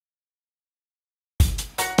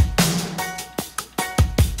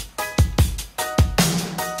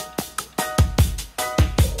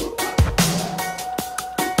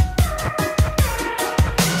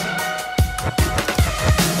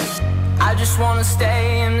wanna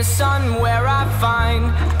stay in the sun where I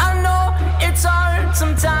find. I know it's hard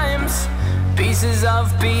sometimes. Pieces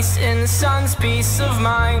of peace in the sun's peace of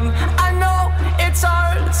mind. I know it's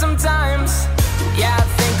hard sometimes. Yeah, I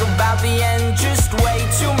think about the end just way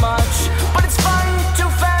too much, but it's fun to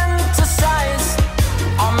fantasize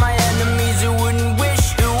on my enemies who wouldn't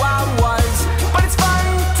wish who I was. But it's fun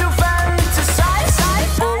to fantasize.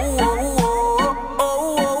 Oh, oh, oh,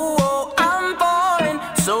 oh, oh, oh, I'm falling,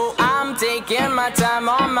 so I'm taking my time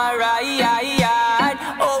on my ride.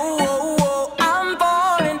 Oh, oh, oh, I'm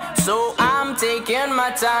falling, so I'm taking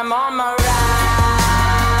my time on my ride.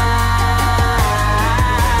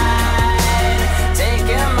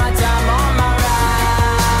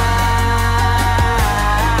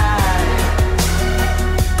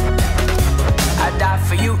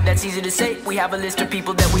 That's easy to say. We have a list of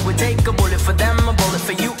people that we would take. A bullet for them, a bullet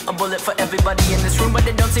for you, a bullet for everybody in this room. But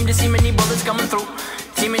they don't seem to see many bullets coming through.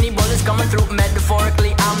 See many bullets coming through.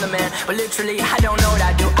 Metaphorically, I'm the man, but literally, I don't know what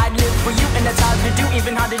I do. I'd live for you, and that's hard to do.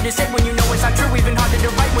 Even harder to say when you know it's not true. Even harder to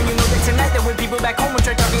write when you know that tonight there were people back home who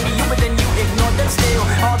tried talking to you, but then you ignore them still.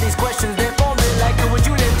 All these questions, they're falling like, who would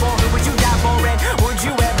you live for? Who would you die for? And would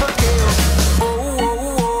you ever kill? Oh,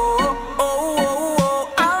 oh, oh, oh, oh,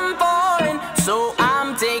 oh, I'm falling, so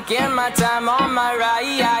I'm taking my time on my ride.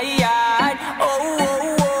 Oh,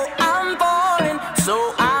 oh, oh, I'm falling,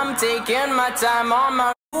 so I'm taking my time on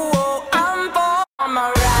my. Oh, oh, I'm falling on my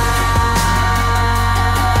ride.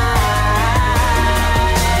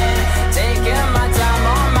 Taking my time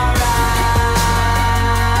on my ride.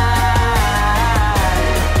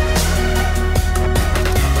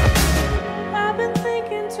 I've been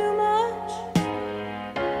thinking too much.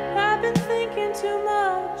 I've been thinking too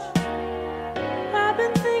much. I've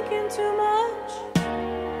been thinking too much.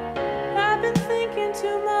 I've been thinking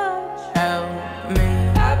too much. Help me.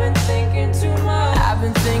 I've been thinking too much. I've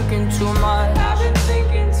been thinking too much. I've been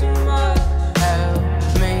thinking too much. Help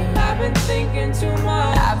me. I've been thinking too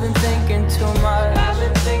much. I've been thinking too much. I've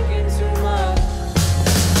been thinking too much.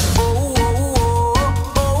 Oh, oh, oh,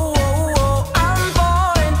 oh, oh, oh, I'm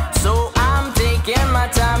falling, so I'm taking my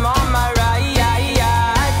time on my ride.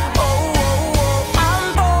 Oh, oh, oh, I'm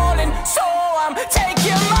falling, so I'm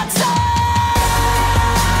taking my time.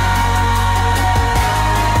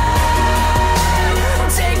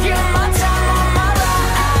 Taking my time on my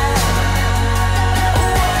ride. Oh,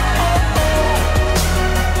 oh, oh,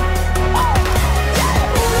 oh, yeah.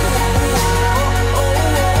 Oh, oh,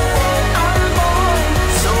 oh, I'm falling,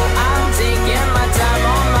 so I'm taking my time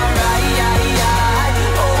on my ride.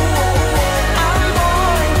 Oh, oh, oh, I'm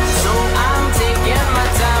falling, so I'm taking my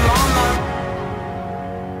time on my.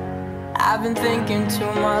 I've been thinking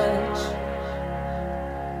too much.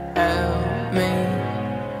 Help me.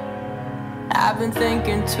 I've been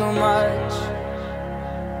thinking too much.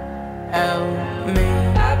 Help me.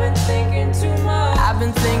 I've been thinking too much.